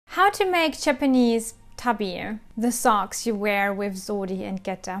How to make Japanese tabi, the socks you wear with zori and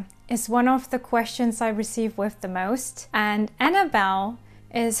geta, is one of the questions I receive with the most. And Annabelle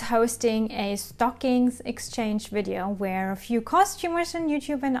is hosting a stockings exchange video where a few costumers on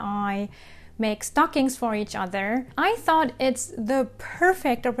YouTube and I make stockings for each other. I thought it's the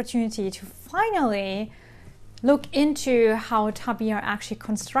perfect opportunity to finally look into how tabi are actually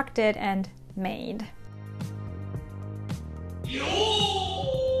constructed and made.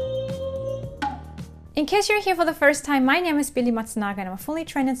 In case you're here for the first time, my name is Billy Matsunaga and I'm a fully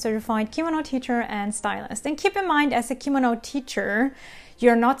trained and certified kimono teacher and stylist. And keep in mind, as a kimono teacher,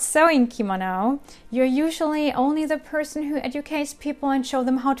 you're not sewing kimono. You're usually only the person who educates people and show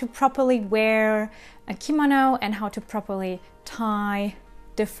them how to properly wear a kimono and how to properly tie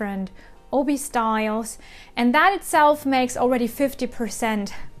different obi styles. And that itself makes already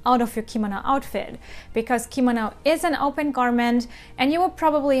 50% out of your kimono outfit, because kimono is an open garment and you will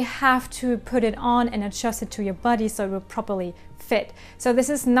probably have to put it on and adjust it to your body so it will properly fit. So this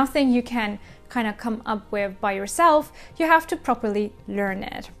is nothing you can kind of come up with by yourself. You have to properly learn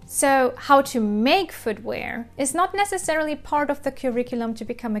it. So how to make footwear is not necessarily part of the curriculum to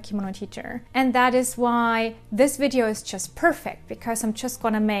become a kimono teacher. And that is why this video is just perfect, because I'm just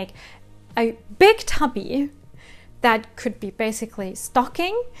gonna make a big tabi that could be basically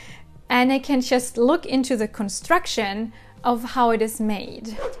stocking, and I can just look into the construction of how it is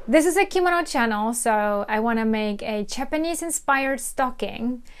made. This is a kimono channel, so I want to make a Japanese inspired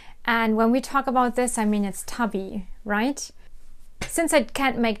stocking. And when we talk about this, I mean it's tabi, right? Since I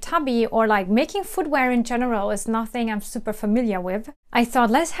can't make tabi, or like making footwear in general is nothing I'm super familiar with, I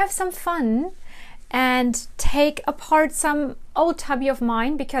thought let's have some fun and take apart some old tabi of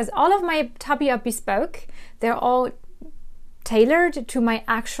mine, because all of my tabi are bespoke. They're all tailored to my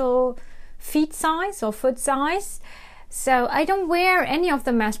actual feet size or foot size. So I don't wear any of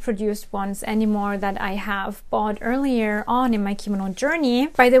the mass-produced ones anymore that I have bought earlier on in my kimono journey.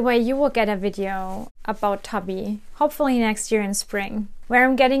 By the way, you will get a video about tabi, hopefully next year in spring. Where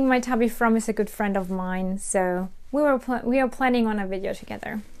I'm getting my tabi from is a good friend of mine, so we are planning on a video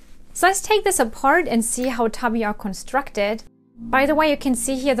together. So let's take this apart and see how tabi are constructed. By the way, you can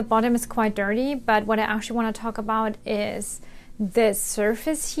see here the bottom is quite dirty, but what I actually want to talk about is this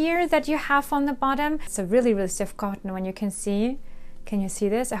surface here that you have on the bottom. It's a really, really stiff cotton. When you can see, can you see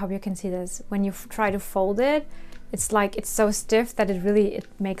this? I hope you can see this. When you try to fold it, it's like it's so stiff that it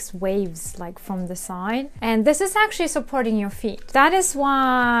makes waves like from the side. And this is actually supporting your feet. That is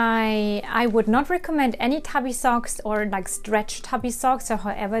why I would not recommend any tabi socks or like stretch tabi socks, or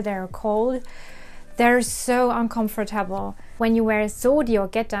however they're called. They're so uncomfortable. When you wear zori or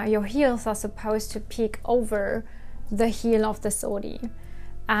geta, your heels are supposed to peek over the heel of the zori.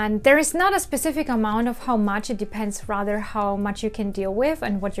 And there is not a specific amount of how much, it depends rather how much you can deal with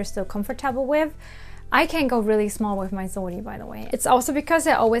and what you're still comfortable with. I can go really small with my zori, by the way. It's also because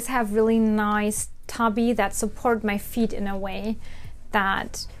I always have really nice tabi that support my feet in a way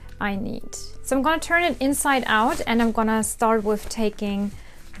that I need. So I'm gonna turn it inside out, and I'm gonna start with taking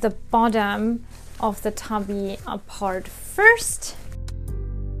the bottom of the tabi apart first.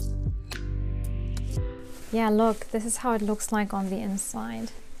 Yeah, look, this is how it looks like on the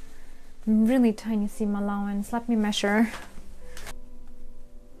inside. Really tiny seam allowance. Let me measure.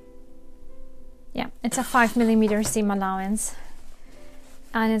 Yeah, it's a 5mm seam allowance.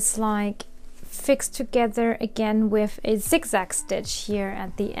 And it's like fixed together again with a zigzag stitch here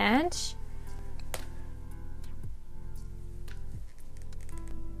at the edge.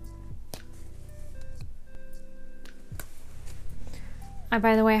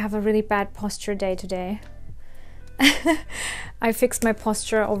 By the way, I have a really bad posture day today. I fixed my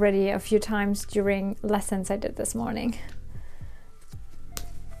posture already a few times during lessons I did this morning.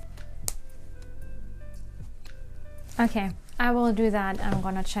 Okay, I will do that. I'm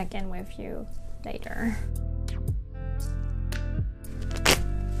gonna check in with you later.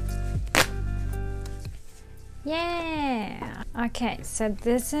 Yeah! Okay, so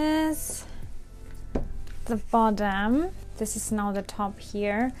this is the bottom. This is now the top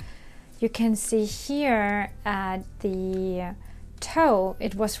here. You can see here at the toe,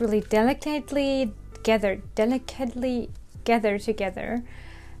 it was really delicately gathered together,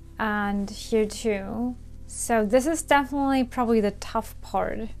 and here too. So this is definitely probably the tough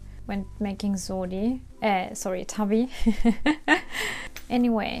part when making tabi.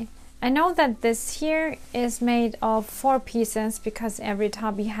 Anyway, I know that this here is made of 4 pieces because every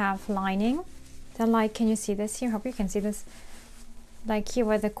tabi have lining. They're like, can you see this here? Hope you can see this. Like here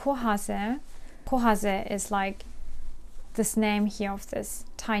where the kohase is like this name here of this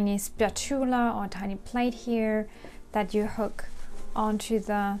tiny spatula or tiny plate here that you hook onto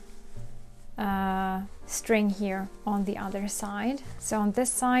the string here on the other side. So on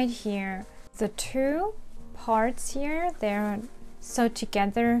this side here, the two parts here, they're sewed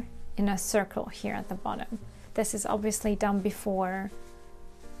together in a circle here at the bottom. This is obviously done before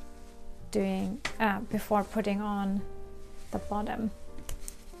putting on the bottom.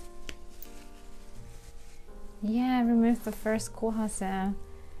 Yeah, remove the first kohase.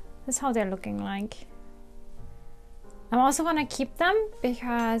 This is how they're looking like. I'm also gonna keep them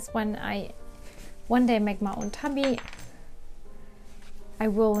because when I one day make my own tabi, I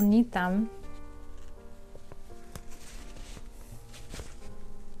will need them.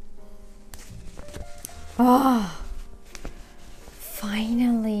 Oh,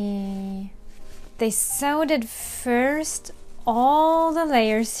 finally. They sewed it first, all the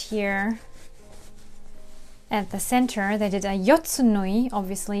layers here. At the center, they did a yotsunoi.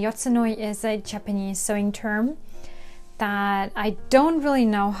 Obviously, yotsunoi is a Japanese sewing term that I don't really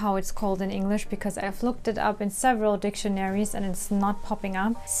know how it's called in English because I've looked it up in several dictionaries and it's not popping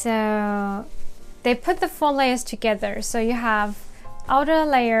up. So they put the 4 layers together. So you have outer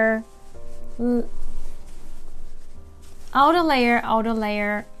layer,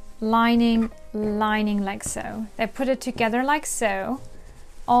 lining, lining like so. They put it together like so.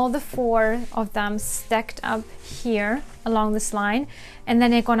 All the 4 of them stacked up here along this line, and then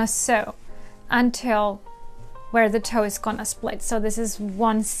they're gonna sew until where the toe is gonna split. So this is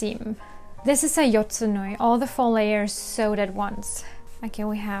one seam. This is a yotsunoi, all the 4 layers sewed at once. Okay,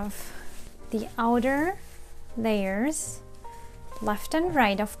 we have the outer layers, left and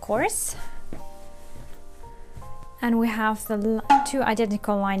right, of course. And we have the 2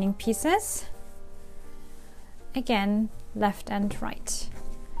 identical lining pieces. Again, left and right.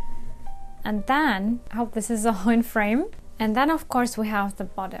 And then, I hope this is all in frame. And then of course we have the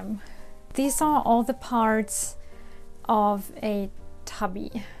bottom. These are all the parts of a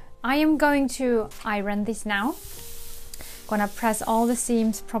tabi. I am going to iron these now. Gonna press all the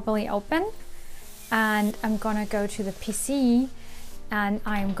seams properly open. And I'm gonna go to the PC and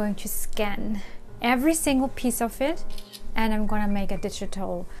I'm going to scan every single piece of it. And I'm gonna make a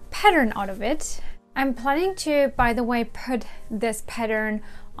digital pattern out of it. I'm planning to, by the way, put this pattern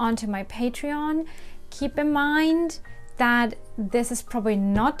onto my Patreon. Keep in mind that this is probably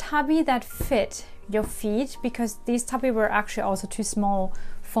not tabi that fit your feet because these tabi were actually also too small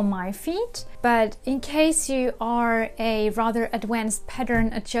for my feet. But in case you are a rather advanced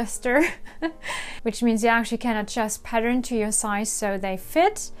pattern adjuster, which means you actually can adjust pattern to your size so they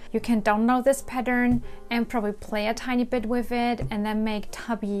fit, you can download this pattern and probably play a tiny bit with it and then make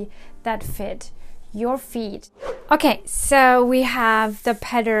tabi that fit your feet. Okay, so we have the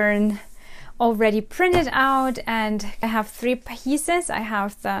pattern already printed out and I have 3 pieces. I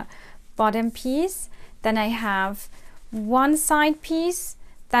have the bottom piece, then I have one side piece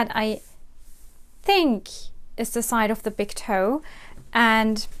that I think is the side of the big toe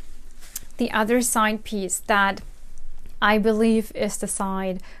and the other side piece that I believe is the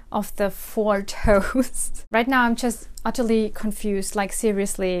side of the 4 toes. Right now I'm just utterly confused, like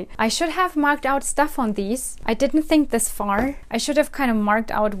seriously. I should have marked out stuff on these. I didn't think this far. I should have kind of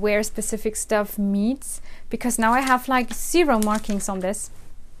marked out where specific stuff meets because now I have like 0 markings on this.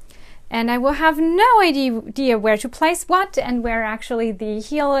 And I will have no idea where to place what and where actually the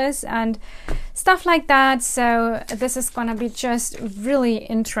heel is and stuff like that. So this is gonna be just really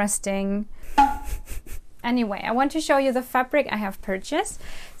interesting. Anyway, I want to show you the fabric I have purchased.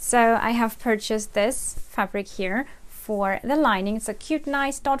 So I have purchased this fabric here for the lining. It's a cute,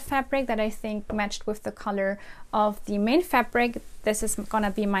 nice dot fabric that I think matched with the color of the main fabric. This is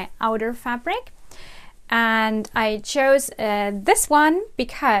gonna be my outer fabric. And I chose this one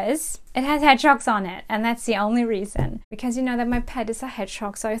because it has hedgehogs on it, and that's the only reason. Because you know that my pet is a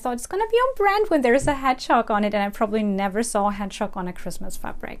hedgehog, so I thought it's gonna be on brand when there's a hedgehog on it, and I probably never saw a hedgehog on a Christmas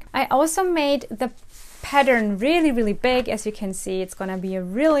fabric. I also made the pattern really, really big. As you can see, it's gonna be a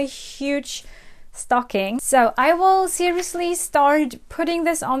really huge stocking. So I will seriously start putting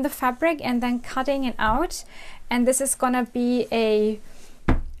this on the fabric and then cutting it out. And this is gonna be a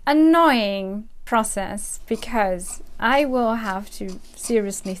annoying process because I will have to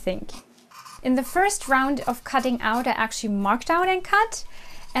seriously think. In the first round of cutting out, I actually marked out and cut.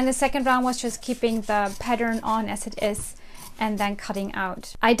 And the second round was just keeping the pattern on as it is and then cutting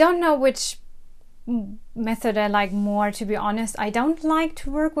out. I don't know which method I like more, to be honest. I don't like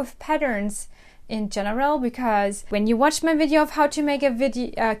to work with patterns in general because when you watch my video of how to make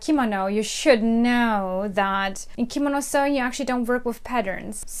a kimono, you should know that in kimono sewing you actually don't work with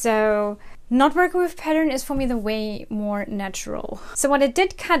patterns. So not working with pattern is for me the way more natural. So what I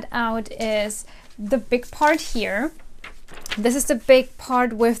did cut out is the big part here This is the big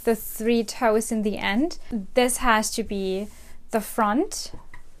part with the 3 toes in the end. This has to be the front.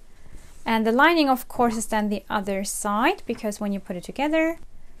 And the lining, of course, is then the other side, because when you put it together,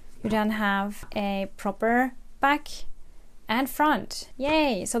 you then have a proper back and front.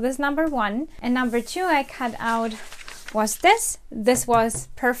 Yay! So this is number 1. And number 2 I cut out was this. This was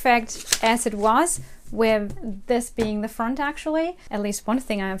perfect as it was, with this being the front actually. At least one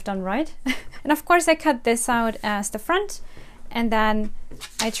thing I have done right. And of course I cut this out as the front, and then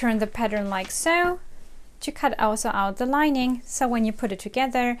I turned the pattern like so, to cut also out the lining, so when you put it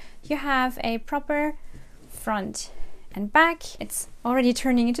together you have a proper front and back. It's already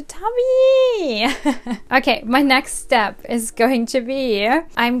turning into Tabi! Okay, my next step is going to be,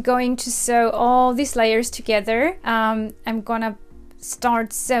 I'm going to sew all these layers together. I'm gonna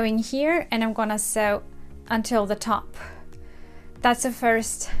start sewing here, and I'm gonna sew until the top. That's the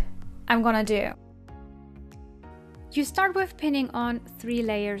first I'm gonna do. You start with pinning on 3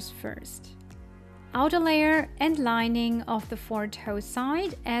 layers first. Outer layer and lining of the 4-toe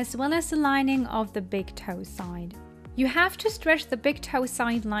side, as well as the lining of the big toe side. You have to stretch the big toe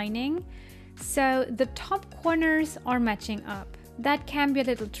side lining so the top corners are matching up. That can be a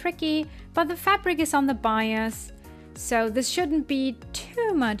little tricky, but the fabric is on the bias, so this shouldn't be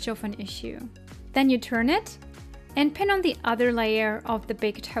too much of an issue. Then you turn it and pin on the other layer of the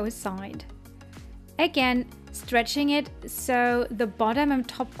big toe side. Again, stretching it so the bottom and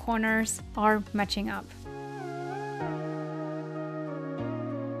top corners are matching up.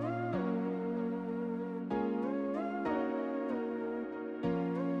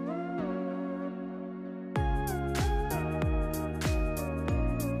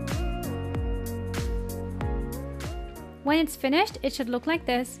 When it's finished, it should look like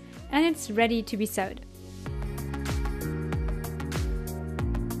this, and it's ready to be sewed.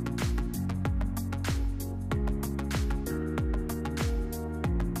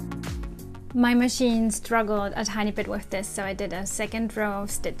 My machine struggled a tiny bit with this, so I did a second row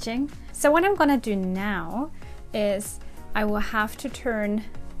of stitching. So what I'm gonna do now is I will have to turn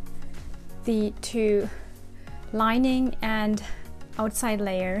the 2 lining and outside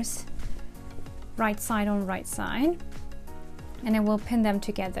layers right side on right side, and I will pin them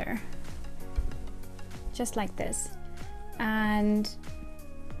together just like this. And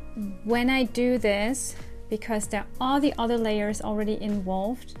when I do this, because there are the other layers already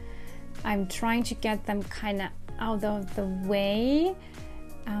involved, I'm trying to get them kind of out of the way.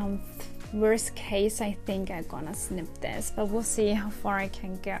 Worst case, I think I'm gonna snip this, but we'll see how far I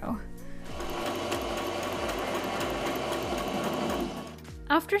can go.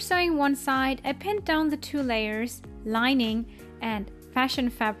 After sewing one side, I pinned down the 2 layers, lining and fashion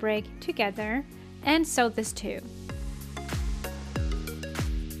fabric together, and sewed this too.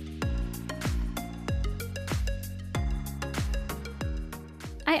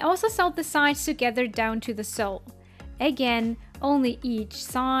 I also sewed the sides together down to the sole. Again, only each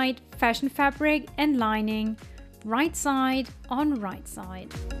side, fashion fabric and lining, right side on right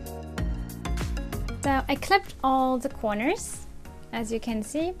side. So I clipped all the corners, as you can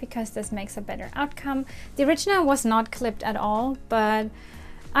see, because this makes a better outcome. The original was not clipped at all, but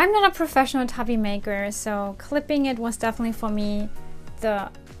I'm not a professional Tabi maker, so clipping it was definitely for me the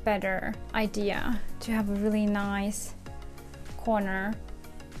better idea, to have a really nice corner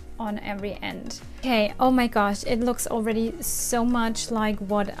on every end. Okay, oh my gosh, it looks already so much like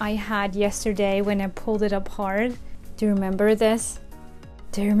what I had yesterday when I pulled it apart. Do you remember this?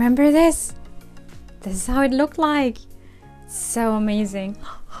 Do you remember this? This is how it looked like. So amazing.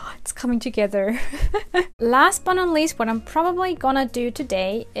 It's coming together. Last but not least, what I'm probably gonna do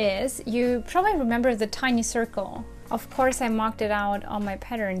today is, you probably remember the tiny circle. Of course, I marked it out on my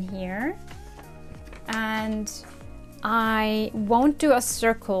pattern here. And I won't do a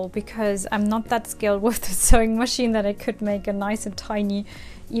circle because I'm not that skilled with the sewing machine that I could make a nice and tiny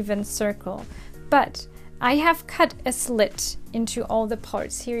even circle. But I have cut a slit into all the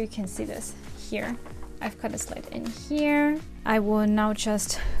parts. Here you can see this. Here I've cut a slit in here. I will now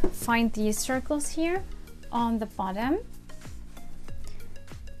just find these circles here on the bottom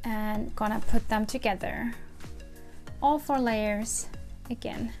and gonna put them together. All 4 layers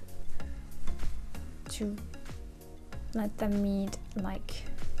again, to let them meet like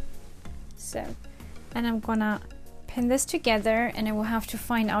so. And I'm gonna pin this together, and I will have to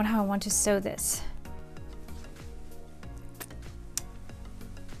find out how I want to sew this.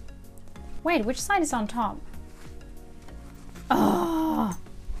 Wait, which side is on top? Oh,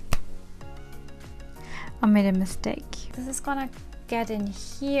 I made a mistake. This is gonna get in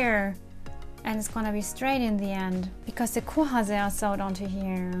here, and it's gonna be straight in the end because the kuhase are sewed onto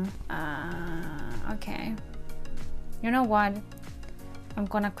here. Okay. you know what? I'm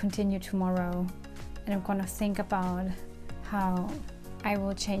gonna continue tomorrow and I'm gonna think about how I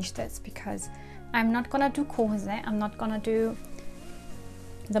will change this, because I'm not gonna do kose, I'm not gonna do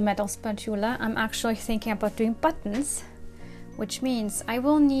the metal spatula. I'm actually thinking about doing buttons, which means I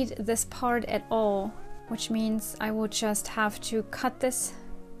will need this part at all, which means I will just have to cut this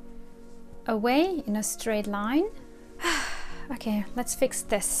away in a straight line. Okay, let's fix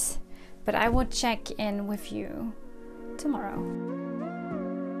this, but I will check in with you tomorrow.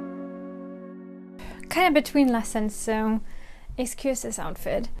 Kind of between lessons, so excuse this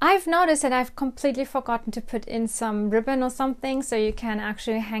outfit. I've noticed that I've completely forgotten to put in some ribbon or something so you can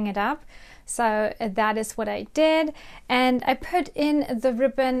actually hang it up. So that is what I did, and I put in the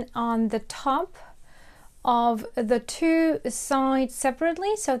ribbon on the top of the two sides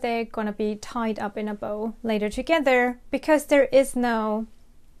separately, so they're gonna be tied up in a bow later together, because there is no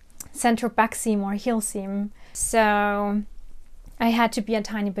center back seam or heel seam, so I had to be a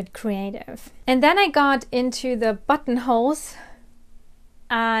tiny bit creative. And then I got into the buttonholes,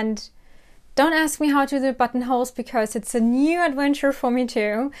 and don't ask me how to do buttonholes because it's a new adventure for me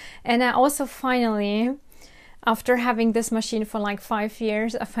too. And I also finally, after having this machine for like 5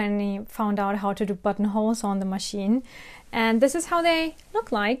 years, I finally found out how to do buttonholes on the machine. And this is how they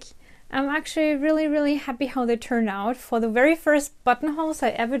look like. I'm actually really happy how they turned out. For the very first buttonholes I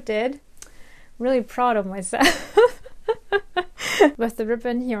ever did, really proud of myself. With the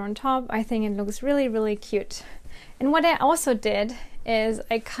ribbon here on top, I think it looks really cute. And what I also did is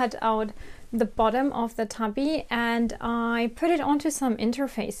I cut out the bottom of the Tabi and I put it onto some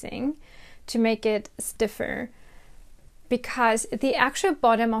interfacing to make it stiffer, because the actual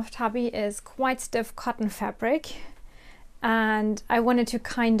bottom of Tabi is quite stiff cotton fabric, and I wanted to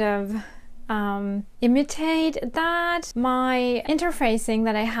kind of imitate that. My interfacing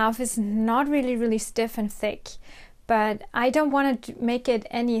that I have is not really stiff and thick, but I don't want to make it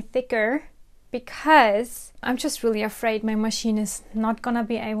any thicker because I'm just really afraid my machine is not gonna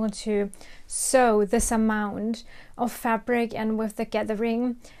be able to sew this amount of fabric and with the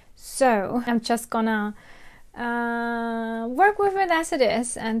gathering. So I'm just gonna work with it as it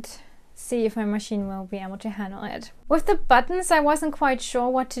is and see if my machine will be able to handle it. With the buttons, I wasn't quite sure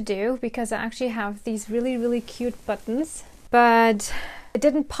what to do because I actually have these really cute buttons, but it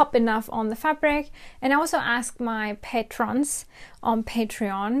didn't pop enough on the fabric. And I also asked my patrons on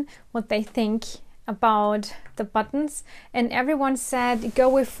Patreon what they think about the buttons, and everyone said go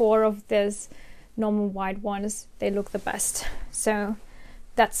with 4 of these normal white ones, they look the best. So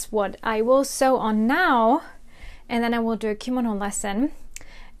that's what I will sew on now, and then I will do a kimono lesson,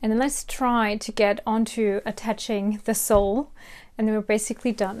 and then let's try to get onto attaching the sole, and then we're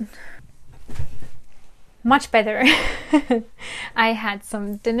basically done. Much better. I had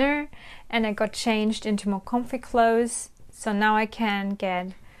some dinner and I got changed into more comfy clothes, so now I can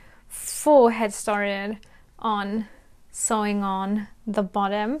get full head started on sewing on the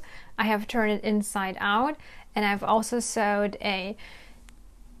bottom. I have turned it inside out, and I've also sewed a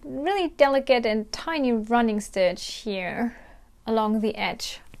really delicate and tiny running stitch here along the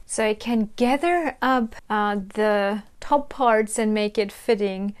edge, so I can gather up the top parts and make it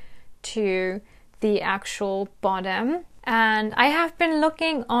fitting to the actual bottom. And I have been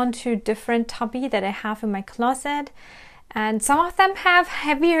looking onto different Tabi that I have in my closet, and some of them have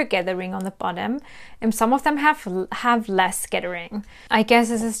heavier gathering on the bottom and some of them have less gathering. I guess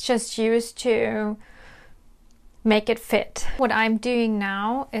this is just used to make it fit. What I'm doing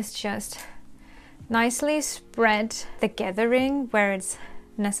now is just nicely spread the gathering where it's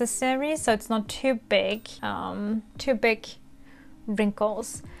necessary, so it's not too big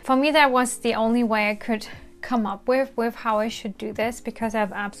wrinkles. For me, that was the only way I could come up with how I should do this, because I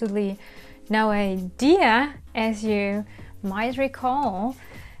have absolutely no idea, as you might recall.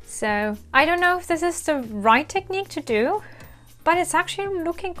 So I don't know if this is the right technique to do, but it's actually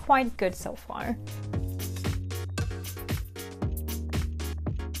looking quite good so far.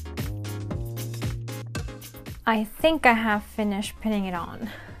 I think I have finished pinning it on.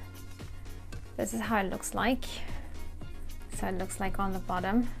 This is how it looks like. So it looks like on the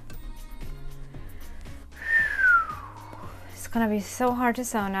bottom. It's gonna be so hard to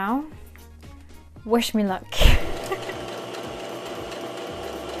sew now. Wish me luck.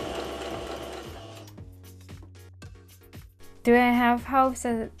 Do I have hopes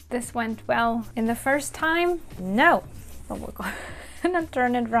that this went well in the first time? No, but we're gonna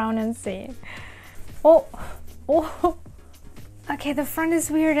turn it around and see. Oh. Okay, the front is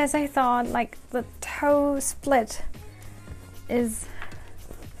weird as I thought, like the toe split is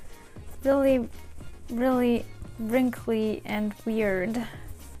really wrinkly and weird,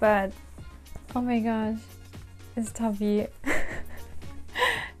 but oh my gosh, is Tabi.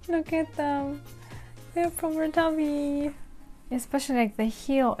 Look at them. They're proper Tabi. Especially like the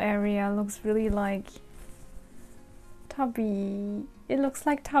heel area looks really like Tabi. It looks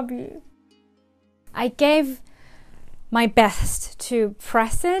like Tabi. I gave my best to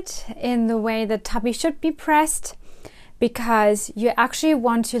press it in the way that Tabi should be pressed, because you actually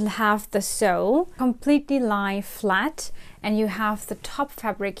want to have the sole completely lie flat and you have the top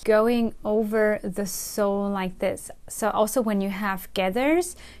fabric going over the sole like this. So also when you have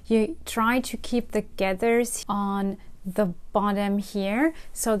gathers, you try to keep the gathers on the bottom here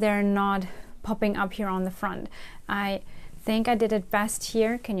so they're not popping up here on the front. I think I did it best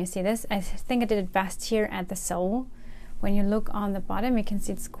here. Can you see this? I think I did it best here at the sole. When you look on the bottom, you can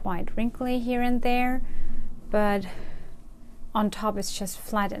see it's quite wrinkly here and there, but on top it's just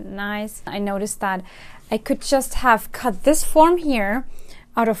flat and nice. I noticed that I could just have cut this form here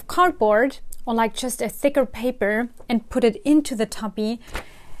out of cardboard or like just a thicker paper and put it into the Tabi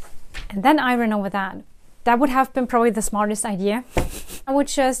and then iron over that. That would have been probably the smartest idea. I would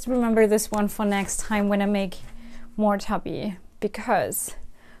just remember this one for next time when I make more Tabi, because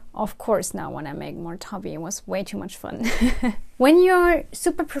of course now when I make more Tabi, it was way too much fun. When you're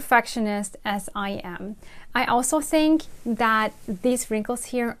super perfectionist as I am, I also think that these wrinkles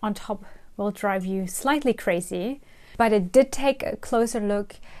here on top will drive you slightly crazy. But I did take a closer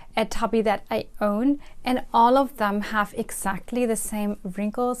look at Tabi that I own, and all of them have exactly the same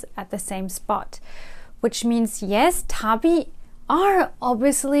wrinkles at the same spot. Which means, yes, Tabi are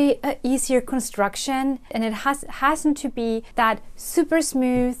obviously an easier construction, and it hasn't to be that super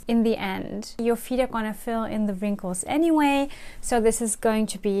smooth in the end. Your feet are gonna fill in the wrinkles anyway, so this is going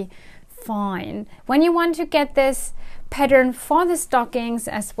to be fine. When you want to get this pattern for the stockings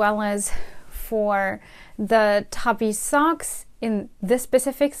as well as for the Tabi socks in this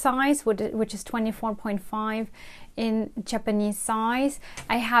specific size, which is 24.5 in Japanese size,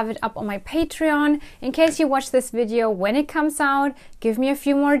 I have it up on my Patreon. In case you watch this video when it comes out, give me a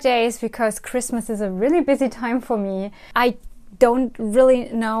few more days because Christmas is a really busy time for me. I don't really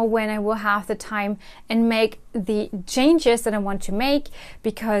know when I will have the time and make the changes that I want to make,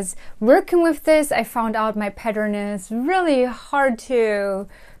 because working with this, I found out my pattern is really hard to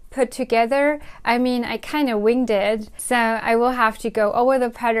put together. I mean, I kind of winged it, so I will have to go over the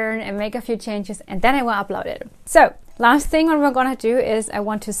pattern and make a few changes and then I will upload it. So last thing what we're gonna do is I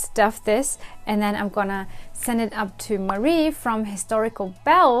want to stuff this, and then I'm gonna send it up to Marie from Historical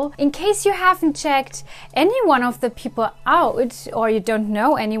Belle. In case you haven't checked any one of the people out, or you don't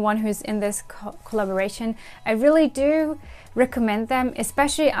know anyone who's in this collaboration, I really do recommend them,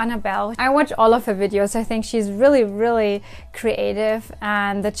 especially Annabelle. I watch all of her videos. I think she's really creative,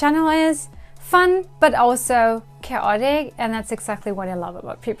 and the channel is fun but also chaotic, and that's exactly what I love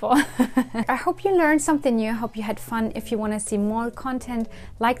about people. I hope you learned something new. I hope you had fun. If you want to see more content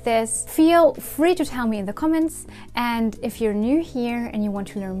like this, feel free to tell me in the comments. And if you're new here and you want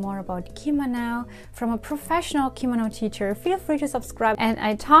to learn more about kimono from a professional kimono teacher, feel free to subscribe, and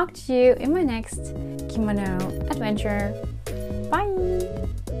I talk to you in my next kimono adventure.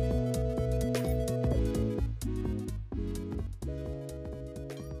 Bye!